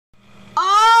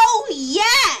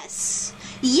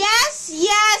Yes,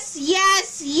 yes,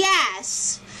 yes,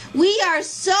 yes. We are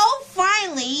so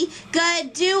finally gonna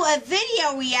do a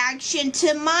video reaction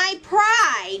to My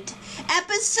Pride,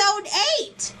 episode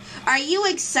 8. Are you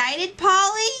excited,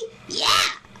 Polly? Yeah,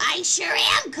 I sure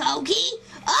am, Koki.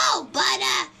 Oh, but,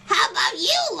 how about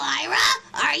you, Lyra?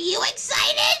 Are you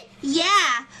excited?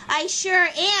 Yeah, I sure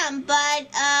am, but,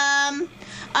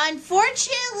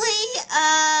 unfortunately,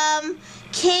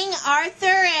 King Arthur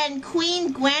and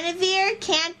Queen Guinevere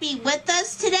can't be with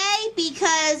us today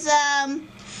because,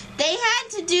 they had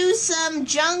to do some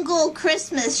jungle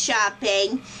Christmas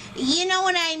shopping. You know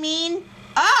what I mean?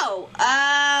 Oh,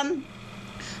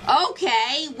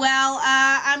 okay. Well,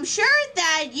 I'm sure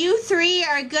that you three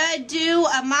are gonna do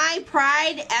a My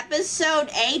Pride episode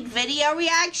 8 video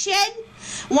reaction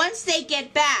once they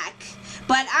get back.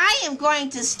 But I am going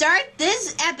to start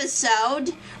this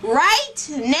episode right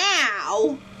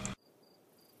now.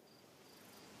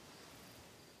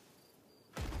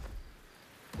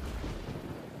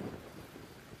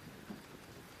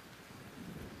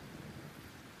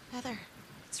 Heather,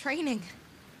 it's raining.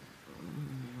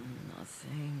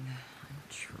 Nothing. I'm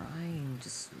trying to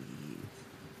sleep.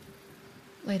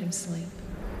 Let him sleep.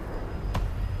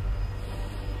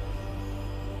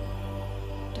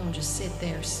 Don't just sit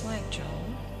there slack, Joel.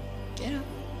 Get up.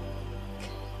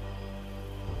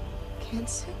 Can't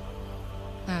sit.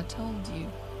 I told you.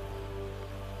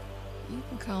 You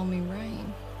can call me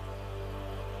Rain.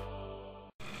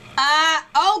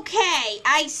 Okay,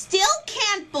 I still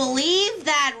can't believe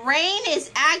that Rain is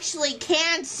actually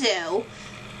Kansu.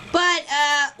 But,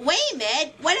 wait a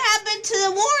minute, what happened to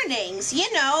the warnings?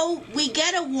 You know, we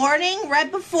get a warning right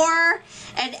before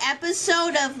an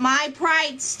episode of My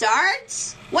Pride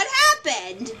starts? What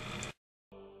happened?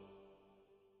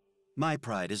 My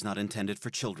Pride is not intended for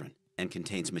children and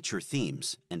contains mature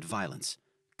themes and violence.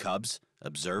 Cubs,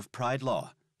 observe Pride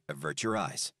law. Avert your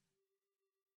eyes.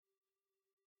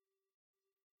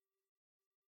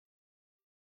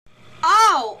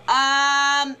 Oh,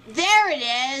 there it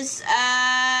is.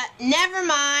 Never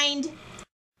mind.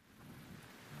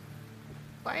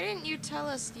 Why didn't you tell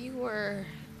us you were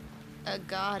a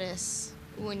goddess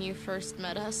when you first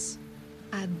met us?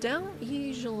 I don't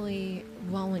usually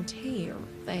volunteer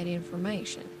that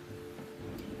information.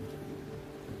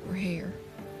 We're here.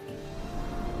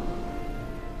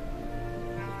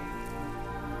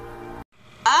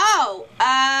 Oh,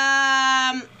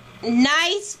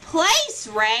 nice place,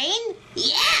 Rain.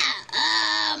 Yeah,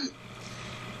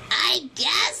 I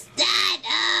guess that,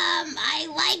 I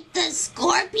like the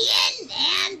scorpion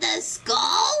and the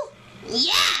skull.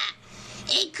 Yeah,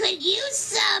 it could use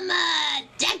some,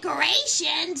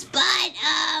 decorations, but,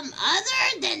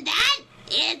 other than that,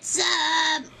 it's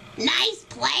a nice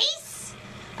place.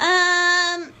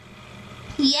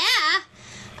 Yeah,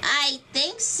 I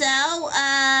think so.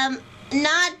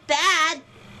 Not bad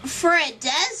for a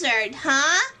desert,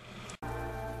 huh?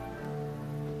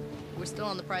 We're still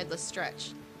on the prideless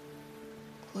stretch.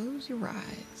 Close your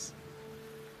eyes.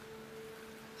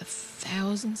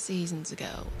 1,000 seasons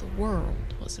ago, the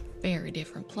world was a very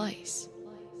different place.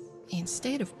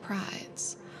 Instead of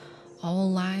prides, all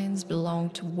lions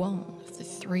belonged to one of the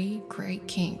 3 great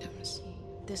kingdoms.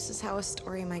 This is how a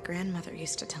story my grandmother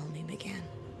used to tell me began.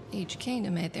 Each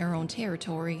kingdom had their own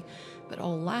territory, but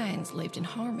all lions lived in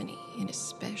harmony in a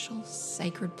special,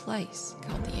 sacred place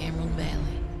called the Emerald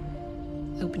Valley.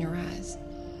 Open your eyes.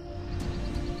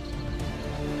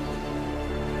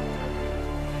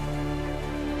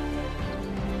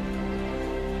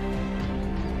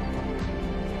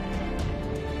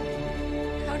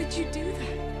 How did you do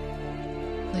that?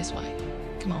 This way.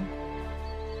 Come on.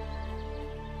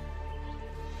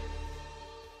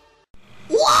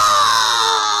 Whoa!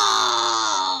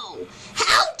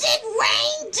 How did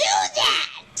Rain do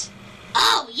that?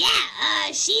 Oh,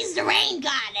 yeah, she's the rain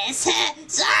goddess.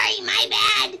 Sorry, my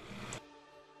bad.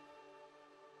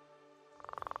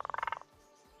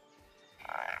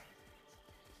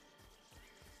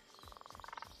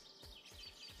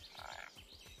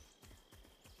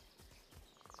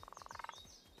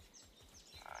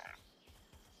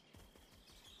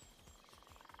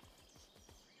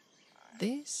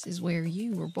 This is where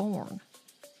you were born.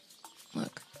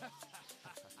 Look.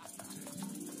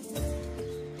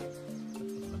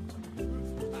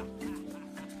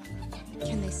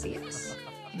 Can they see us?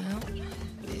 No,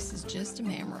 this is just a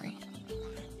memory.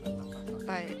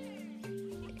 But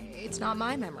it's not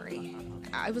my memory.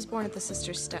 I was born at the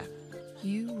sister's step.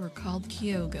 You were called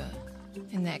Kyoga,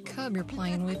 and that cub you're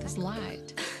playing with is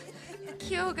Light.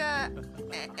 Kyoga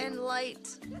and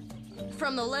Light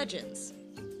from the legends.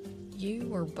 You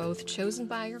were both chosen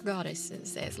by your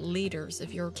goddesses as leaders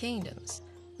of your kingdoms,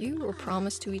 You were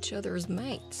promised to each other as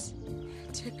mates.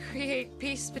 To create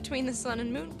peace between the Sun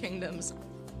and Moon Kingdoms.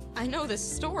 I know this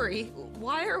story.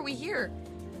 Why are we here?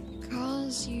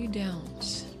 'Cause you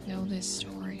don't know this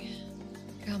story.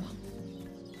 Come on.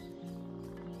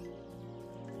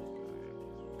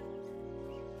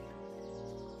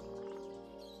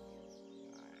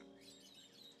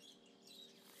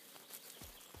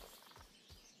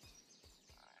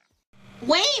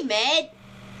 Wait a minute.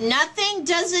 Nothing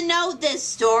doesn't know this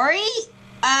story?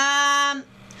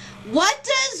 What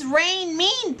does rain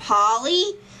mean,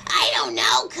 Polly? I don't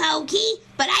know, Koki,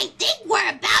 but I think we're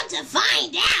about to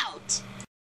find out.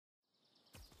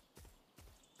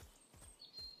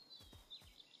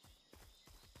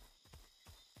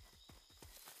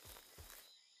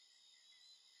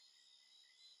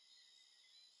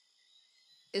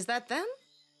 Is that them?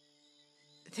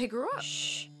 They grew up.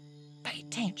 Shh. Pay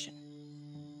attention.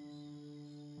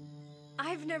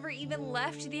 I've never even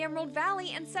left the Emerald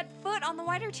Valley and set foot on the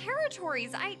wider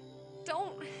territories. I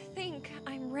don't think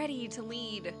I'm ready to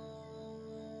lead.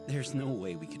 There's no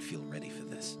way we could feel ready for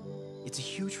this. It's a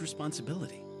huge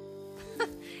responsibility.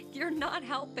 You're not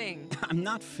helping. I'm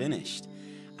not finished.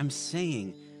 I'm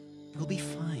saying we'll be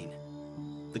fine.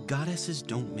 The goddesses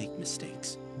don't make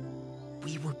mistakes.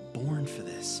 We were born for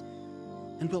this.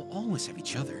 And we'll always have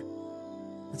each other.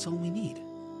 That's all we need,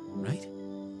 right?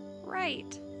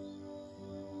 Right.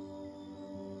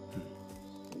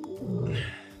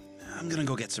 I'm gonna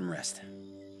go get some rest.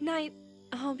 Night.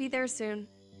 I'll be there soon.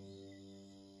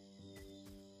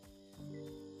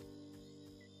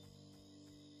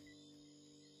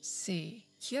 See,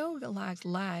 Kyoga liked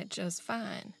light just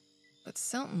fine, but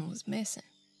something was missing.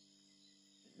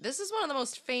 This is one of the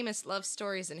most famous love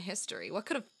stories in history. What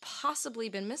could have possibly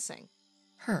been missing?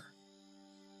 Her.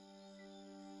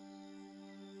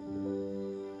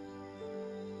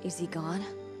 Is he gone?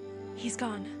 He's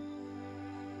gone.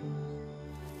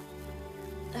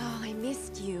 Oh, I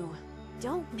missed you.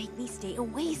 Don't make me stay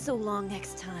away so long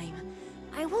next time.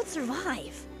 I won't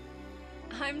survive.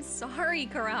 I'm sorry,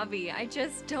 Karabi. I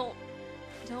just don't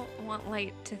want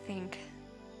Light to think.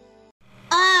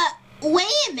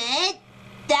 Wait a minute.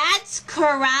 That's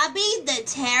Karabi the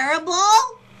Terrible?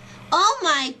 Oh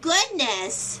my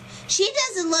goodness. She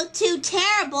doesn't look too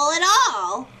terrible at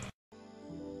all.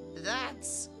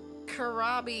 That's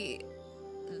Karabi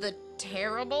the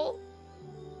Terrible?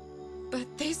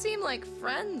 But they seem like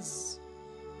friends.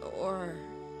 Or...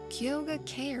 Kyoga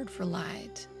cared for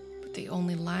Light, but the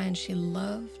only lion she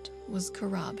loved was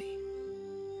Karabi.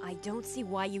 I don't see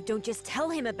why you don't just tell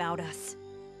him about us.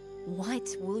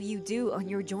 What will you do on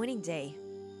your joining day?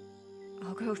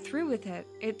 I'll go through with it.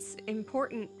 It's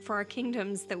important for our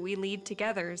kingdoms that we lead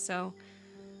together, so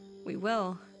we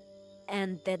will.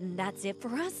 And then that's it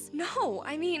for us? No,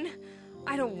 I mean,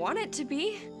 I don't want it to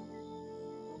be.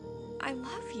 I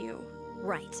love you.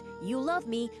 Right. You love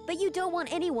me, but you don't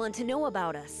want anyone to know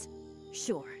about us.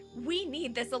 Sure. We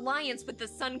need this alliance with the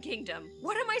Sun Kingdom.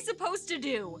 What am I supposed to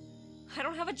do? I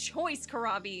don't have a choice,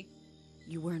 Karabi.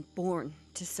 You weren't born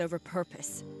to serve a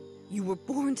purpose. You were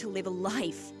born to live a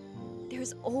life.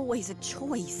 There's always a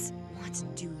choice. What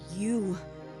do you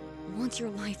want your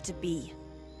life to be?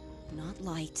 Not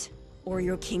Light or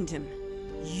your kingdom.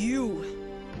 You!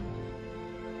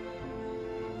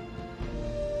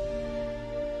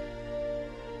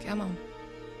 Come on,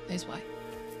 this way.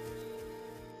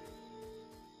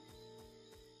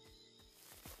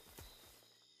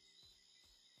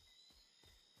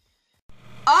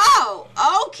 Oh,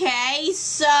 okay.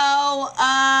 So,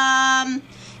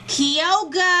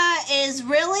 Kyoga is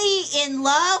really in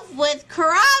love with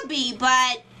Karabi,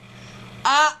 but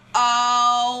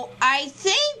uh-oh. I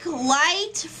think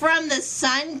Light from the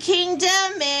Sun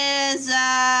Kingdom is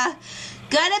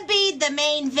gonna be the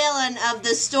main villain of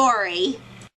the story.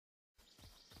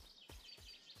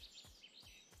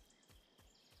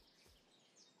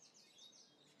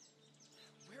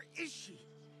 Where is she?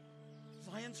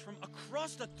 Lions from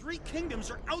across the three kingdoms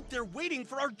are out there waiting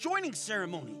for our joining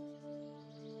ceremony.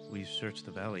 We've searched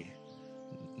the valley.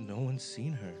 No one's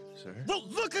seen her, sir. Well,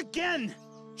 look again!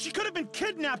 She could have been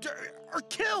kidnapped or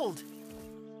killed!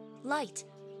 Light,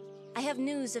 I have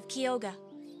news of Kyoga.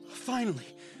 Finally.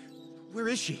 Where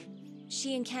is she?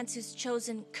 She and Kansu's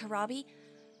chosen, Karabi,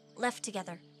 left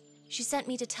together. She sent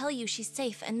me to tell you she's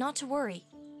safe and not to worry.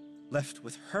 Left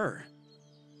with her?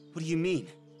 What do you mean?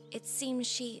 It seems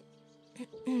she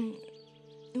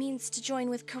means to join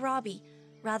with Karabi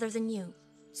rather than you,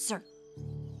 sir.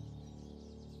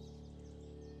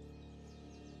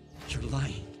 You're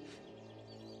lying.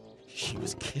 She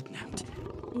was kidnapped.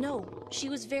 No, she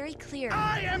was very clear.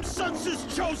 I am Sun Tzu's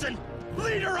chosen!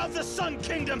 Leader of the Sun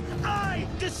Kingdom, I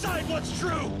decide what's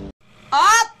true!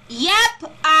 Oh,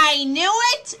 yep, I knew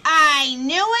it, I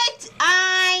knew it,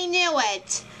 I knew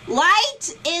it.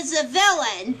 Light is a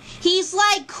villain. He's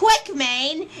like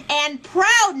Quickmane and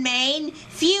Proudmane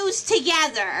fused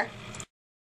together.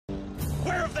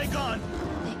 Where have they gone?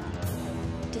 They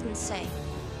didn't say.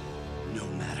 No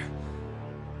matter.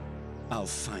 I'll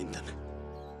find them.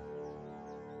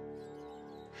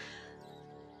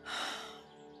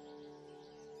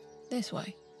 This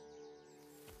way.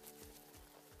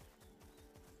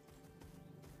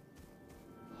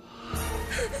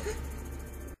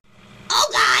 Oh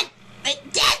God!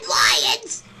 Dead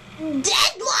lions! Dead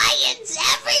lions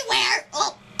everywhere!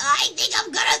 Oh, I think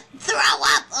I'm gonna throw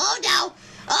up! Oh no!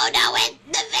 Oh no,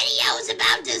 the video's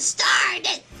about to start!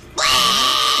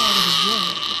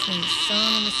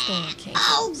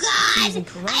 Oh God! I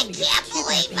can't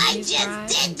believe I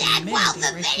just did that while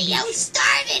the video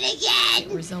started again!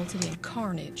 It resulted in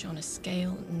carnage on a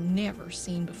scale never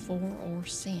seen before or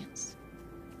since.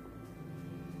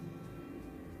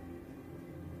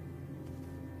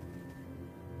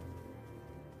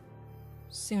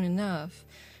 Soon enough,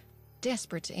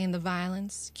 desperate to end the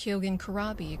violence, Kyoga and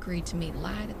Karabi agreed to meet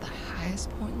Light at the highest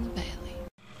point in the valley.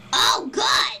 Oh,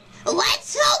 good!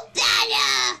 Let's hope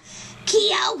that,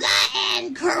 Kyoga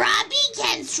and Karabi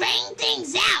can straighten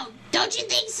things out. Don't you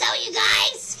think so, you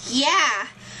guys? Yeah,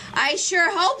 I sure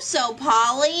hope so,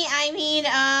 Polly. I mean,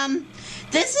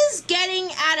 this is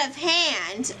getting out of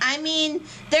hand. I mean,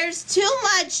 there's too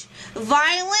much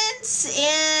violence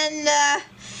in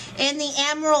the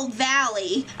Emerald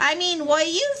Valley. I mean, what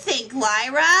do you think,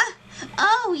 Lyra?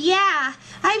 Oh, yeah.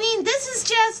 I mean, this is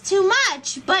just too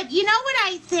much. But you know what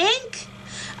I think?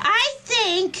 I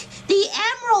think the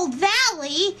Emerald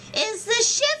Valley is the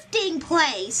shifting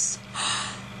place.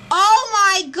 Oh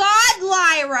my God,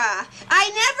 Lyra! I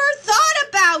never thought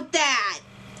about that!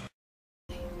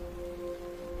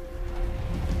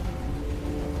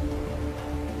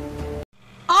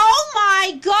 Oh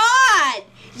my God!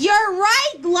 You're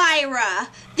right, Lyra!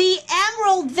 The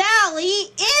Emerald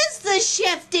Valley is the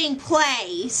shifting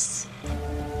place!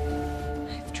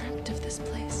 I've dreamt of this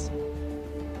place.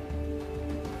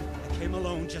 I came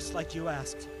alone just like you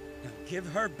asked. Now give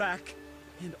her back,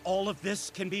 and all of this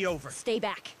can be over. Stay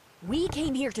back. We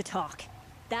came here to talk.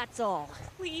 That's all.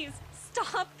 Please,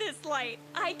 stop this, Light.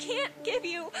 I can't give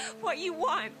you what you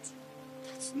want.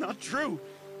 That's not true.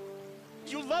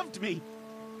 You loved me.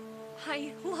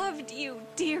 I loved you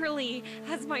dearly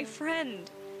as my friend,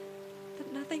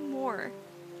 but nothing more.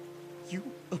 You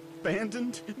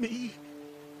abandoned me?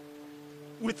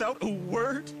 Without a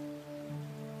word?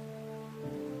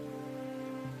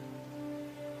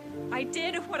 I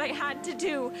did what I had to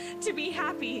do to be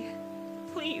happy.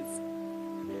 Please,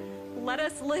 let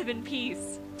us live in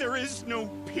peace. There is no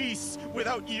peace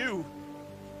without you.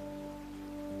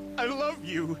 I love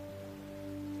you.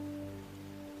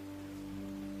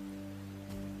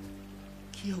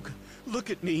 Kyoga, look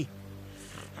at me.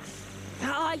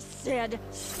 I said,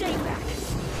 stay back.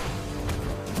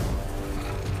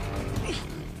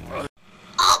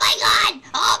 Oh my God!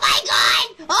 Oh my God!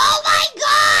 Oh my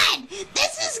God!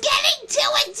 This is getting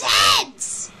too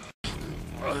intense!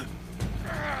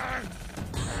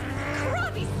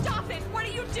 Karabi, stop it! What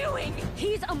are you doing?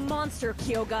 He's a monster,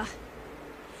 Kyoga.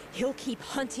 He'll keep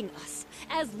hunting us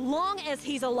as long as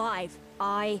he's alive.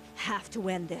 I have to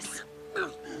end this.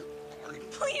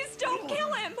 Please don't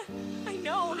kill him! I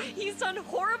know he's done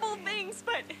horrible things,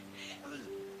 but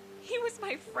he was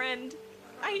my friend.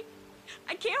 I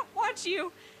can't watch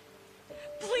you.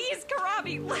 Please,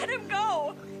 Karabi, let him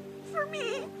go. For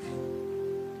me.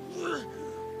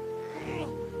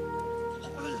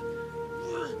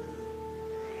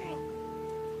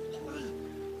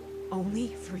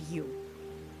 Only for you.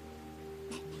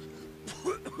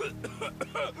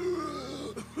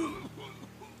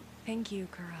 Thank you,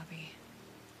 Karabi.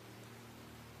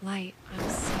 Light, I'm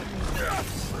sorry.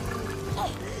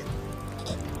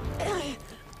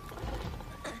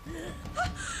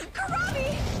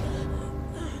 Karabi!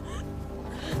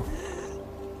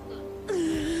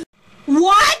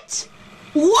 What?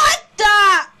 What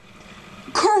the?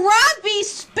 Karabi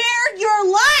spared your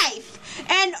life,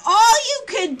 and all you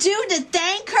could do to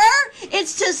thank her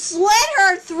is to slit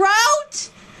her throat?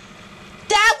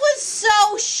 That was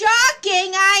so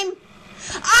shocking.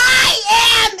 I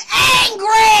am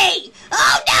angry!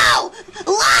 Oh no!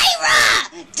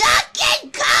 Lyra! Duck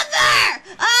and cover!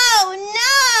 Oh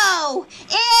no!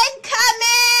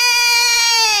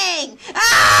 Incoming!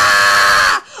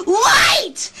 Ah!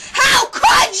 Wait! How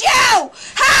could you?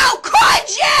 How could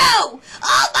you?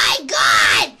 Oh my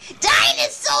God!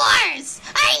 Dinosaurs!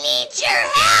 I need your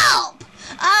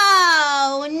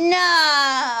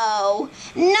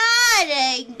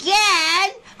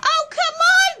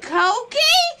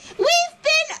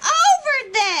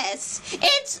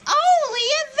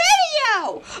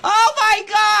my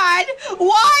God!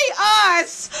 Why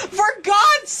us? For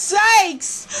God's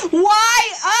sakes!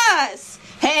 Why us?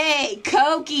 Hey,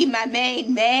 Koki, my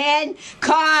main man,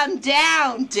 calm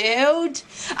down, dude.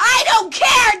 I don't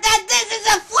care that this is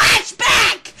a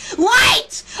flashback!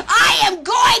 Light, I am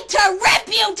going to rip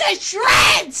you to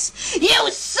shreds!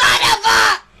 You son of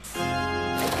a...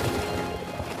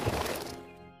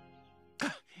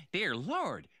 Dear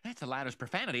Lord, that's the loudest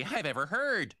profanity I've ever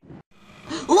heard.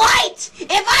 Light! If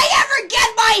I ever get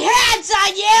my hands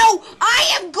on you,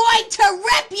 I am going to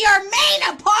rip your mane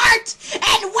apart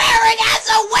and wear it as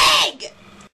a wig!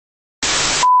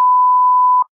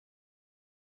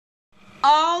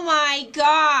 Oh my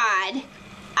God.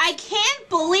 I can't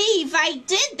believe I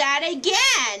did that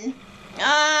again.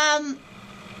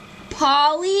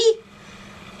 Polly?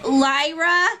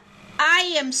 Lyra?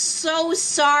 I am so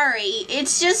sorry.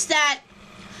 It's just that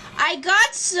I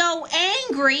got so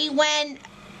angry when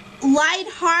Light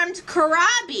harmed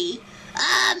Karabi.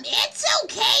 It's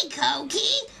okay,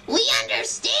 Koki. We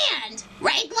understand.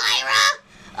 Right, Lyra?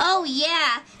 Oh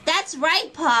yeah, that's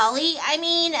right, Polly. I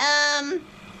mean,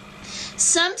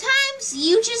 sometimes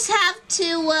you just have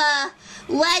to,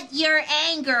 let your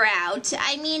anger out.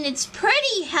 I mean, it's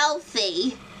pretty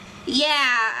healthy. Yeah,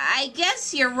 I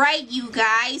guess you're right, you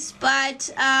guys,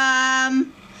 but,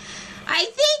 I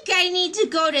think I need to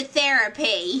go to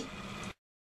therapy.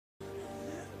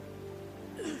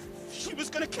 She was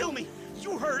gonna kill me!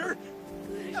 You heard her!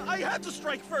 I had to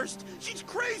strike first! She's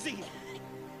crazy!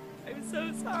 I'm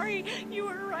so sorry. You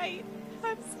were right.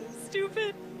 I'm so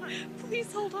stupid.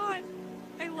 Please hold on.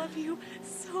 I love you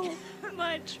so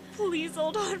much. Please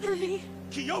hold on for me.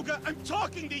 Kyoga, I'm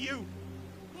talking to you!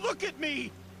 Look at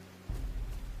me!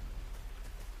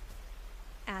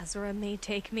 Azura may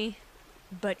take me,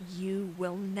 but you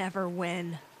will never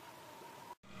win.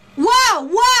 Whoa,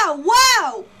 whoa,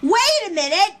 whoa! Wait a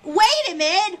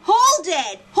minute! Hold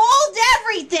it! Hold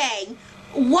everything!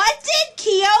 What did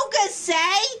Kyoga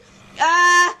say?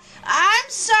 I'm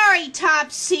sorry,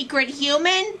 top secret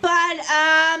human, but,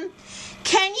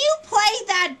 can you play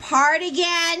that part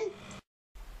again?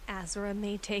 Azura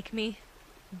may take me,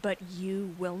 but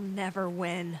you will never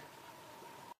win.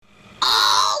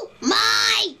 Oh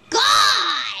my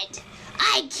God!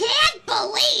 I can't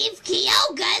believe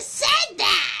Kyoga said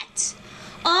that!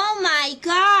 Oh my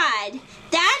God!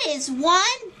 That is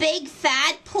one big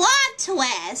fat plot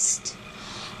twist!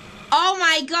 Oh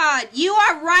my God, you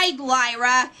are right,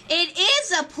 Lyra. It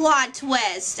is a plot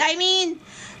twist. I mean,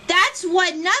 that's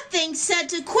what Nothing said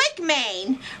to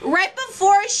Quickmane right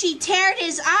before she teared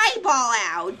his eyeball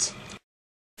out.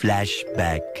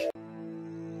 Flashback.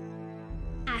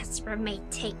 Azura may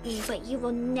take me, but you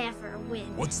will never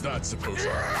win. What's that supposed to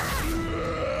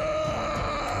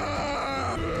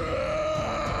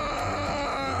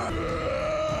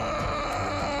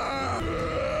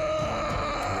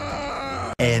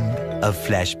End of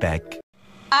flashback.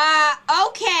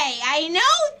 Okay, I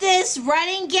know this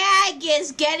running gag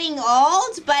is getting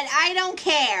old, but I don't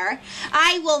care.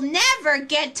 I will never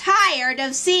get tired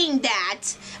of seeing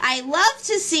that. I love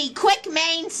to see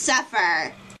Quickmane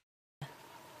suffer.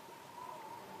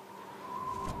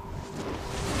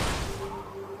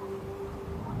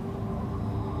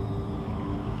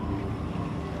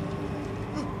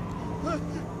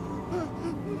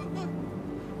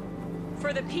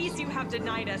 For the peace you have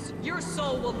denied us, your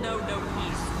soul will know no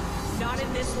peace. Not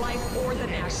in this life or the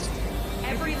next.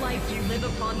 Every life you live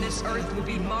upon this earth will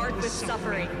be marred with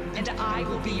suffering, and I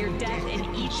will be your death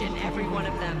in each and every one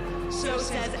of them. So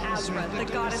says Azura, the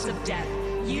goddess of death.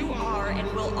 You are and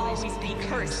will always be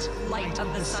cursed, light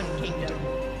of the Sun Kingdom.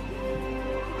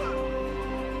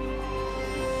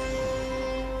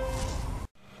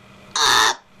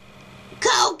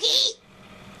 Koki?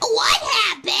 What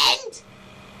happened?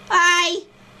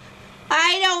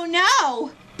 I don't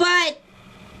know, but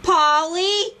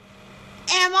Polly,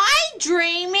 am I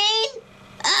dreaming?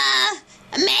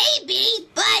 Maybe,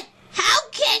 but how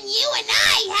can you and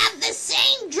I have the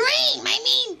same dream? I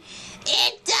mean,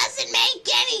 it doesn't make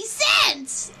any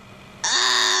sense.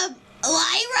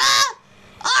 Lyra?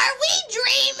 Are we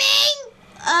dreaming?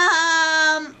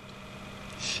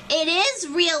 It is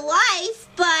real life,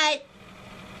 but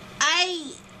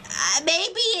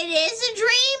maybe it is a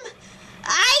dream?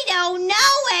 I don't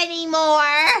know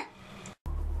anymore.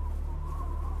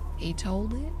 He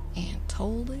told it and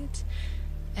told it,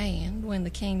 and when the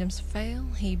kingdoms fell,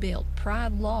 he built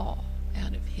Pride Law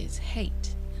out of his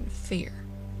hate and fear.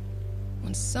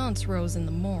 When suns rose in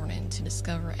the morning to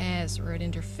discover Azura had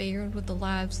interfered with the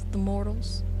lives of the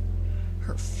mortals,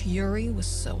 her fury was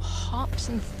so hot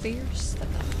and fierce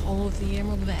that the whole of the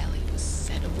Emerald Valley was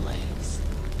set ablaze.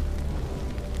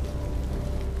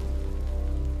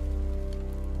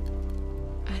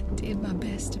 did my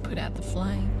best to put out the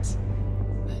flames,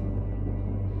 but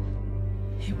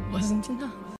it wasn't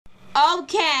enough.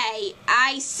 Okay,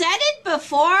 I said it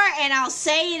before and I'll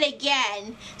say it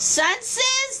again.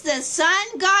 Sunsis, the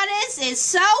sun goddess, is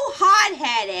so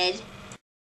hot-headed.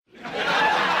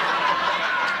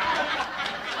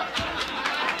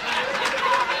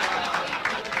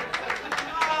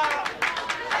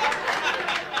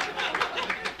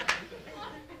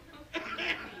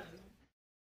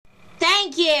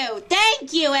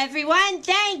 Thank you, everyone.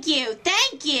 Thank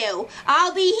you.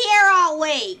 I'll be here all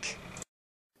week.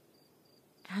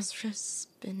 Azra's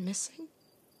been missing?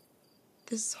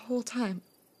 This whole time.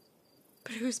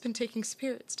 But who's been taking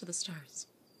spirits to the stars?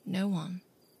 No one.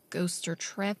 Ghosts are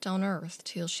trapped on Earth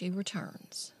till she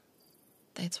returns.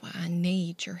 That's why I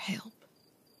need your help.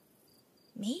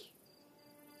 Me?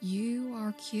 You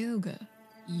are Kyoga.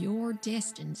 You're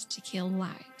destined to kill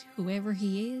Light, whoever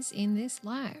he is in this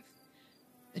life.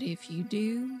 But if you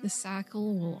do, the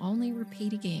cycle will only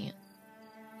repeat again.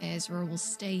 Ezra will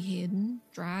stay hidden,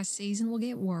 dry season will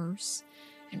get worse,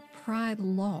 and Pride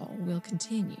Law will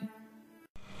continue.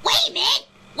 Wait a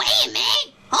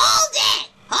minute! Hold it!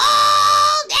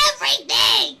 Hold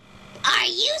everything! Are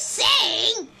you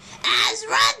saying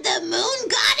Azra, the moon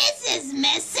goddess, is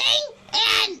missing?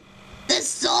 And the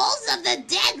souls of the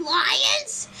dead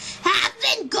lions have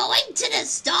been going to the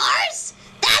stars?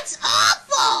 That's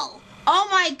awful! Oh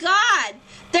my god!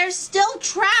 They're still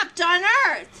trapped on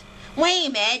Earth! Wait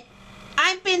a minute.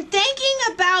 I've been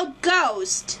thinking about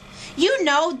Ghost. You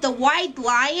know, the white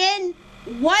lion?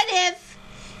 What if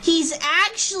he's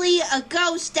actually a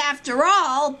ghost after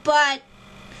all, but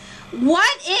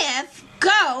what if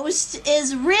Ghost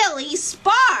is really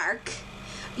Spark?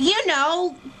 You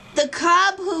know, the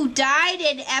cub who died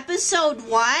in episode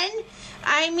 1?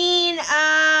 I mean,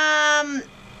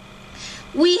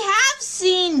 we have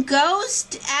seen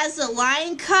Ghost as a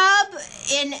lion cub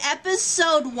in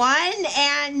episode 1,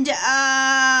 and,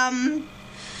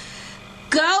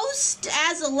 Ghost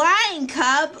as a lion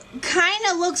cub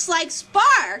kinda looks like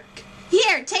Spark.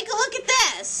 Here, take a look at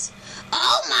this.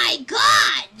 Oh my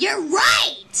god, you're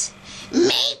right!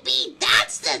 Maybe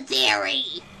that's the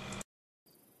theory!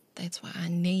 That's why I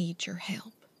need your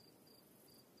help.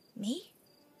 Me?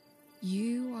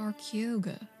 You are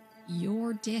Kyoga.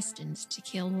 You're destined to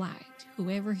kill Light,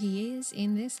 whoever he is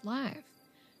in this life.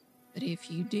 But if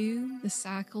you do, the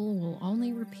cycle will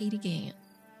only repeat again.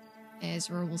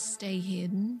 Ezra will stay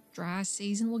hidden, dry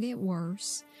season will get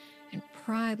worse, and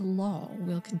Pride Law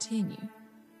will continue.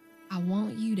 I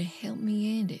want you to help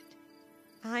me end it.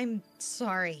 I'm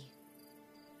sorry.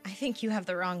 I think you have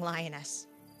the wrong lioness.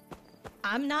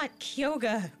 I'm not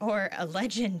Kyoga or a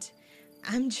legend.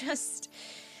 I'm just...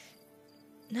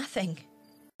 nothing.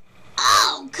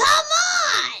 Oh,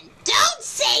 come on! Don't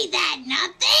say that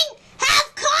nothing!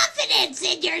 Have confidence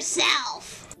in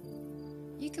yourself!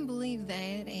 You can believe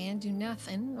that and do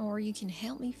nothing, or you can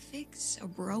help me fix a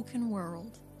broken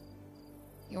world.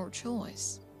 Your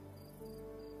choice.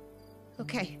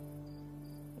 Okay.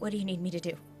 What do you need me to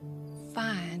do?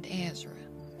 Find Ezra.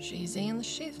 She's in the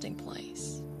shifting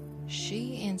place.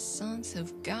 She and Suns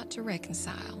have got to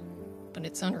reconcile, but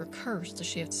it's under a curse to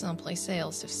shift someplace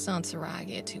else if Suns or I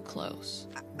get too close.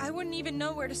 I wouldn't even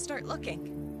know where to start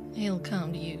looking. It'll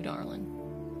come to you, darling.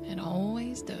 It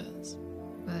always does.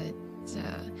 But,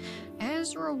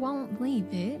 Ezra won't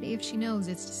believe it if she knows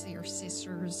it's to see her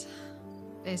sisters.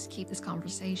 Best keep this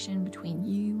conversation between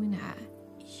you and I.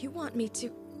 You want me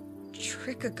to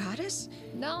trick a goddess?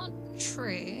 Not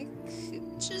trick,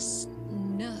 just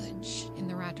nudge in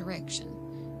the right direction.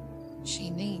 She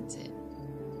needs it.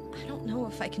 I don't know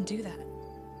if I can do that.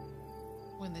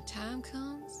 When the time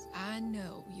comes, I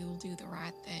know you'll do the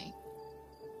right thing.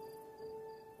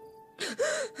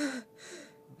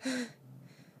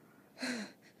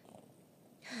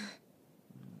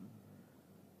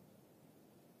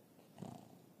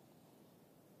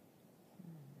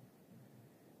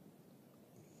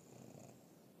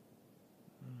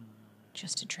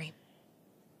 Just a dream.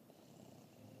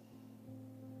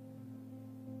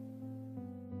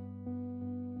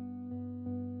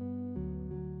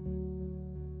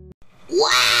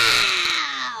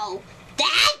 Wow!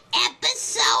 That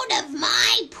episode of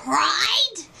My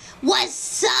Pride was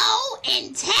so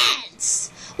intense.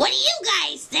 What do you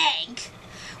guys think?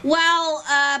 Well,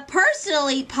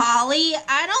 personally, Polly,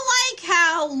 I don't like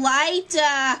how Light,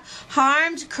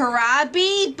 harmed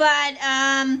Karabi, but,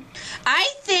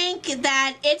 I think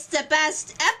that it's the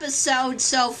best episode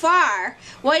so far.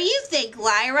 What do you think,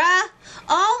 Lyra?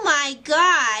 Oh my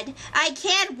God, I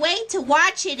can't wait to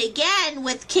watch it again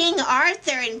with King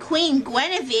Arthur and Queen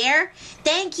Guinevere.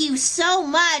 Thank you so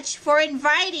much for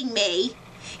inviting me.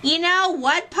 You know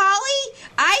what, Polly?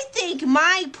 I think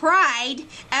My Pride,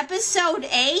 episode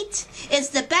 8, is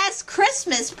the best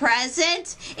Christmas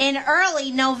present in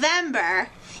early November.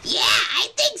 Yeah, I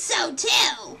think so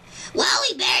too. Well,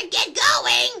 we better get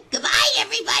going. Goodbye,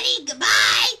 everybody.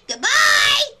 Goodbye.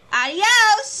 Goodbye.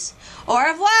 Adios. Au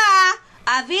revoir.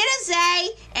 Auf Wiedersehen.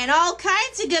 And all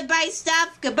kinds of goodbye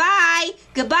stuff. Goodbye.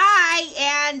 Goodbye.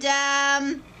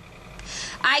 And,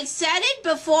 I said it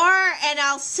before and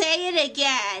I'll say it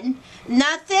again.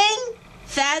 Nothing,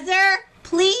 Feather,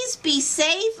 please be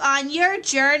safe on your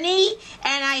journey.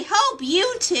 And I hope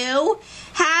you two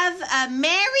have a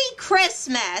Merry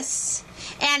Christmas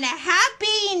and a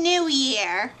Happy New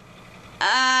Year.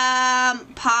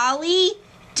 Polly,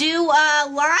 do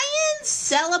lions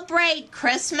celebrate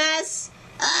Christmas?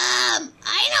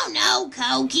 I don't know,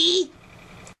 Koki.